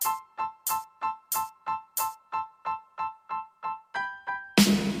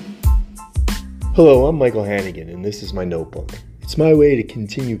Hello, I'm Michael Hannigan, and this is my notebook. It's my way to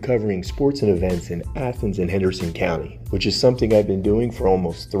continue covering sports and events in Athens and Henderson County, which is something I've been doing for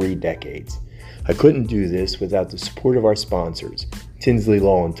almost 3 decades. I couldn't do this without the support of our sponsors, Tinsley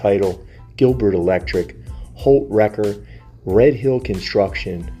Law and Title, Gilbert Electric, Holt Wrecker, Red Hill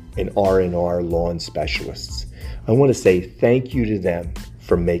Construction, and R&R Lawn Specialists. I want to say thank you to them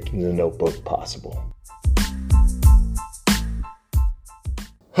for making the notebook possible.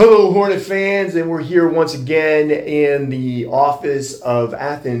 Hello, Hornet fans, and we're here once again in the office of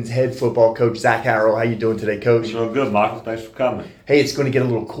Athens head football coach Zach Harrell. How you doing today, Coach? I'm doing good, Michael. Thanks for coming. Hey, it's going to get a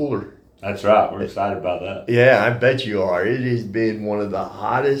little cooler. That's right. We're excited about that. Yeah, I bet you are. It has been one of the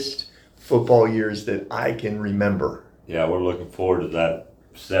hottest football years that I can remember. Yeah, we're looking forward to that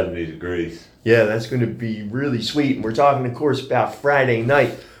 70 degrees. Yeah, that's going to be really sweet. And we're talking, of course, about Friday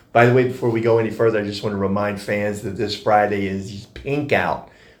night. By the way, before we go any further, I just want to remind fans that this Friday is Pink Out.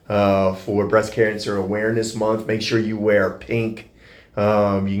 For Breast Cancer Awareness Month. Make sure you wear pink. You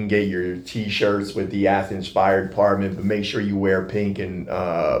can get your t-shirts with the Athens Fire Department, but make sure you wear pink, and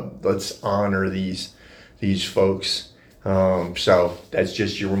let's honor these folks. So that's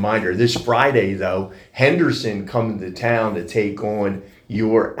just your reminder. This Friday, though, Henderson coming to town to take on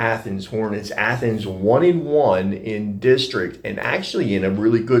your Athens Hornets. Athens 1-1 in district, and actually in a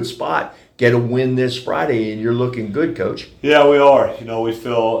really good spot. Get a win this Friday, and you're looking good, Coach. Yeah, we are. We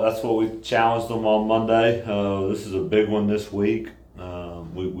feel that's what we challenged them on Monday. This is a big one this week.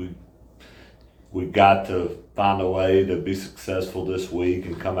 We got to find a way to be successful this week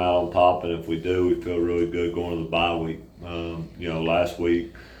and come out on top. And if we do, we feel really good going to the bye week. Last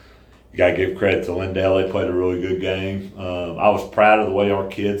week, you got to give credit to Lindale. They played a really good game. I was proud of the way our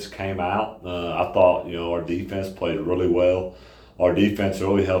kids came out. I thought, our defense played really well. Our defense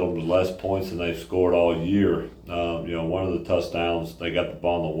really held them to less points than they've scored all year. One of the touchdowns, they got the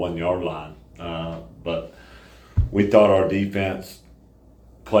ball on the 1 yard line. But we thought our defense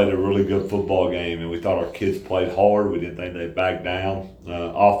played a really good football game, and we thought our kids played hard. We didn't think they'd back down.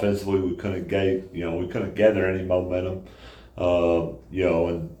 Offensively, we couldn't gather any momentum.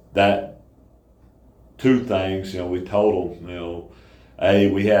 And that two things, we totaled,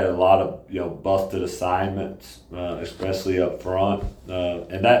 we had a lot of busted assignments, especially up front,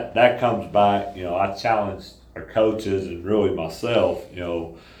 and that comes back. I challenged our coaches and really myself.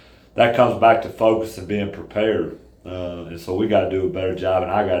 That comes back to focus and being prepared, and so we got to do a better job,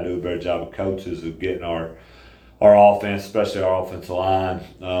 and I got to do a better job of coaches of getting our offense, especially our offensive line,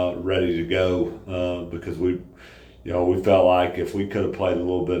 ready to go, because we felt like if we could have played a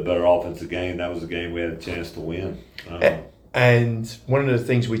little bit better offensive game, that was a game we had a chance to win. And one of the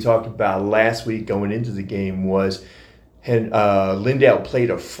things we talked about last week going into the game was Lindale played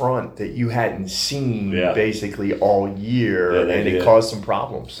a front that you hadn't seen basically all year, and it caused some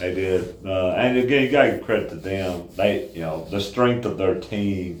problems. They did. And again, you got to give credit to them. They, the strength of their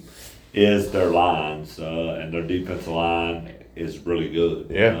team is their lines, and their defensive line is really good.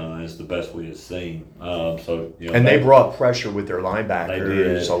 It's the best we have seen. They brought pressure with their linebackers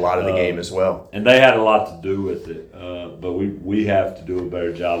did, a lot of the game as well. And they had a lot to do with it. But we have to do a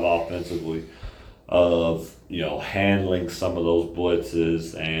better job offensively of handling some of those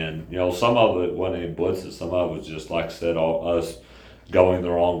blitzes, and some of it wasn't even blitzes. Some of it was just, like I said, us going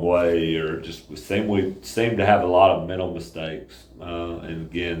the wrong way, or just we seem to have a lot of mental mistakes. And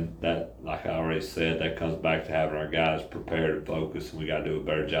again, that, like I already said, that comes back to having our guys prepared and focused, and we got to do a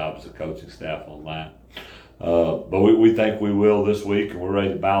better job as a coaching staff on that. But we think we will this week, and we're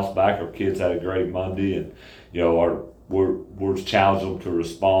ready to bounce back. Our kids had a great Monday, and we're challenging them to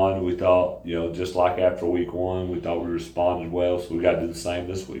respond. We thought, just like after week 1, we thought we responded well, so we got to do the same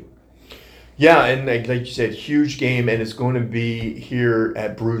this week. Yeah, and like you said, huge game, and it's going to be here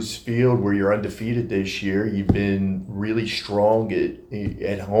at Bruce Field, where you're undefeated this year. You've been really strong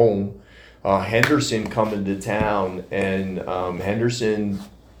at home. Henderson coming to town, and Henderson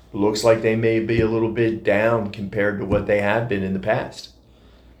looks like they may be a little bit down compared to what they have been in the past.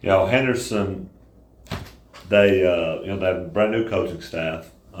 Henderson, they have a brand new coaching staff,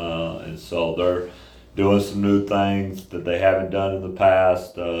 and so they're doing some new things that they haven't done in the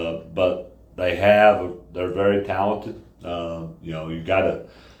past, but they're very talented. You gotta,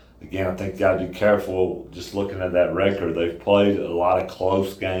 again, I think you gotta be careful just looking at that record. They've played a lot of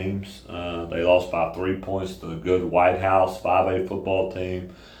close games. They lost by 3 points to a good White House 5A football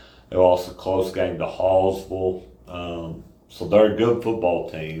team. They lost a close game to Hallsville. So they're a good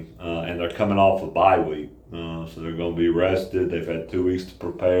football team, and they're coming off a bye week. So they're going to be rested. They've had 2 weeks to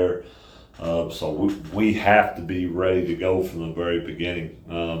prepare. So we have to be ready to go from the very beginning.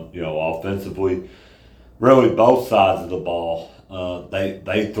 Offensively, really both sides of the ball.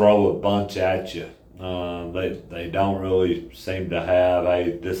 They throw a bunch at you. They don't really seem to have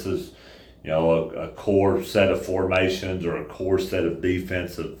this is a core set of formations or a core set of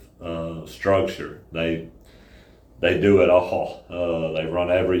defensive structure. They do it all. They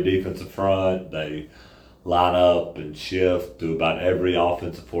run every defensive front. They line up and shift to about every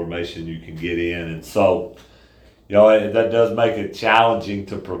offensive formation you can get in, and so that does make it challenging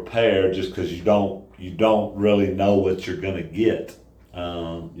to prepare just because you don't really know what you're going to get.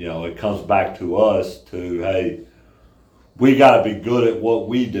 It comes back to us to, hey, we got to be good at what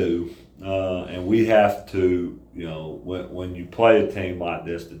we do, and we have to, when you play a team like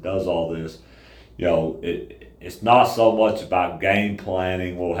this that does all this, it's not so much about game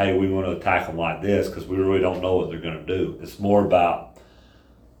planning. Well, hey, we want to attack them like this because we really don't know what they're going to do. It's more about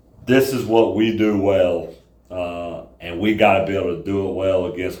this is what we do well, and we got to be able to do it well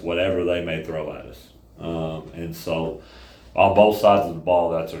against whatever they may throw at us. And so on both sides of the ball,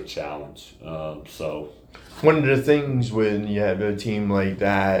 that's our challenge. One of the things when you have a team like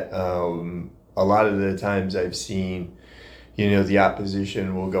that, a lot of the times I've seen, the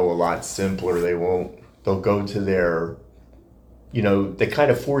opposition will go a lot simpler. They'll go to their, that kind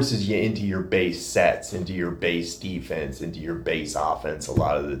of forces you into your base sets, into your base defense, into your base offense a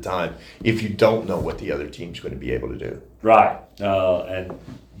lot of the time, if you don't know what the other team's going to be able to do. Right. And,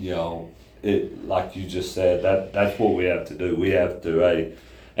 it, like you just said, that's what we have to do. We have to,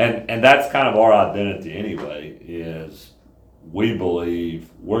 and that's kind of our identity anyway, is we believe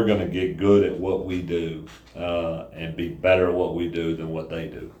we're going to get good at what we do and be better at what we do than what they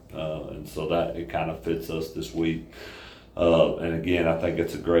do. And so that it kind of fits us this week. And again, I think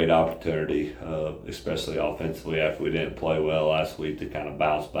it's a great opportunity, especially offensively after we didn't play well last week, to kind of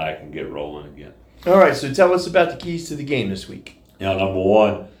bounce back and get rolling again. All right, so tell us about the keys to the game this week. Number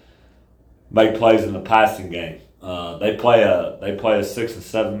one, make plays in the passing game. They play a 6 and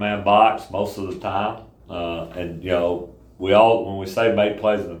 7 man box most of the time, and when we say make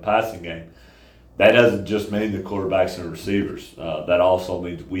plays in the passing game, that doesn't just mean the quarterbacks and receivers. That also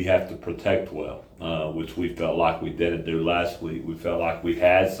means we have to protect well, which we felt like we didn't do last week. We felt like we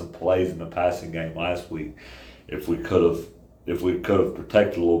had some plays in the passing game last week. If we could have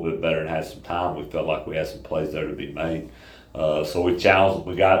protected a little bit better and had some time, we felt like we had some plays there to be made. So we challenged.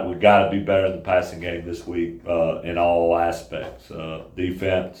 We got to be better in the passing game this week in all aspects.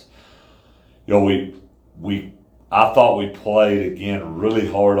 Defense, I thought we played again really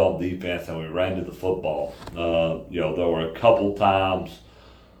hard on defense and we ran to the football. There were a couple times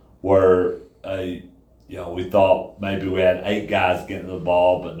where we thought maybe we had 8 guys getting the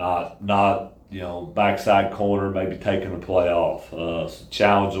ball, but not backside corner, maybe taking the play off. So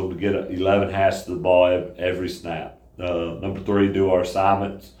challenge them to get 11 hashes to the ball every snap. Number 3, do our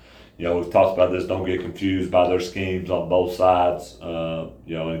assignments. We've talked about this. Don't get confused by their schemes on both sides. And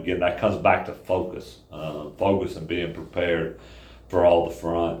again, that comes back to focus and being prepared for all the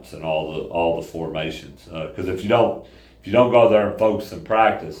fronts and all the formations. Because if you don't go there and focus and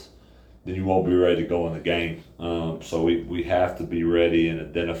practice, then you won't be ready to go in the game. So we have to be ready and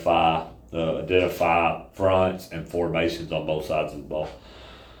identify fronts and formations on both sides of the ball.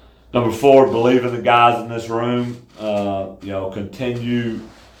 Number 4, believe in the guys in this room.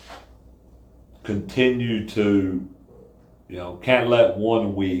 Continue to, can't let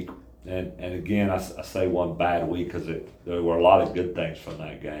one week, and again, I say one bad week because there were a lot of good things from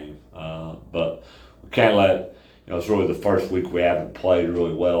that game. But we can't let, it's really the first week we haven't played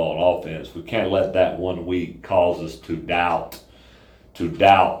really well on offense. We can't let that one week cause us to doubt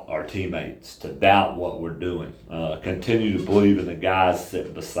our teammates, to doubt what we're doing. Continue to believe in the guys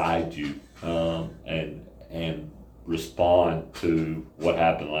sitting beside you, and respond to what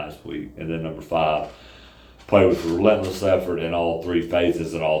happened last week. And then number 5, play with relentless effort in all 3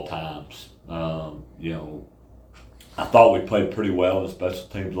 phases at all times. I thought we played pretty well in the special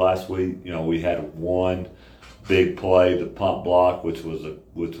teams last week. We had one big play, the punt block, which was a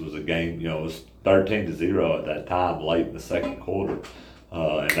game. It was 13-0 at that time, late in the second quarter,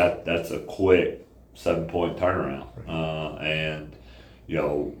 and that's a quick 7-point turnaround. And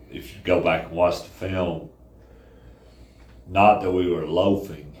if you go back and watch the film, not that we were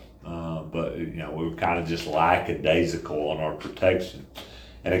loafing, but we were kind of just lackadaisical on our protection.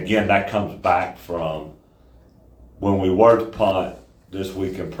 And again, that comes back from when we worked punt this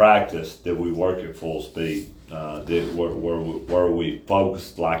week in practice. Did we work at full speed? Were we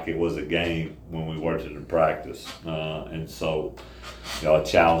focused like it was a game when we worked it in practice? And so, I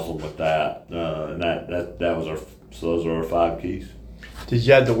challenged them with that. And that was so those are our 5 keys. Did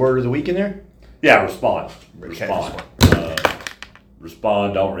you add the word of the week in there? Yeah, respond. Okay,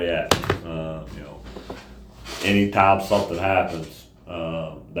 respond. Don't react. anytime something happens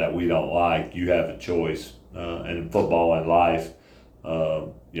that we don't like, you have a choice. And in football and life,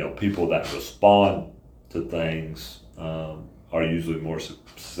 people that respond to things are usually more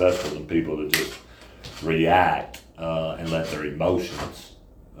successful than people that just react and let their emotions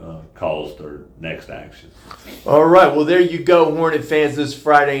cause their next action. All right, well, there you go, Hornet fans, this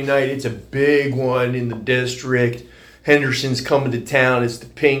Friday night. It's a big one in the district. Henderson's coming to town. It's the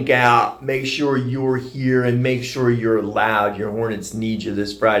pink out. Make sure you're here and make sure you're loud. Your Hornets need you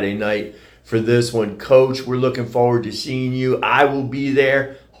this Friday night for this one. Coach, we're looking forward to seeing you. I will be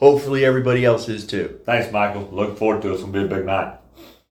there. Hopefully everybody else is too. Thanks, Michael. Looking forward to it. It's going to be a big night.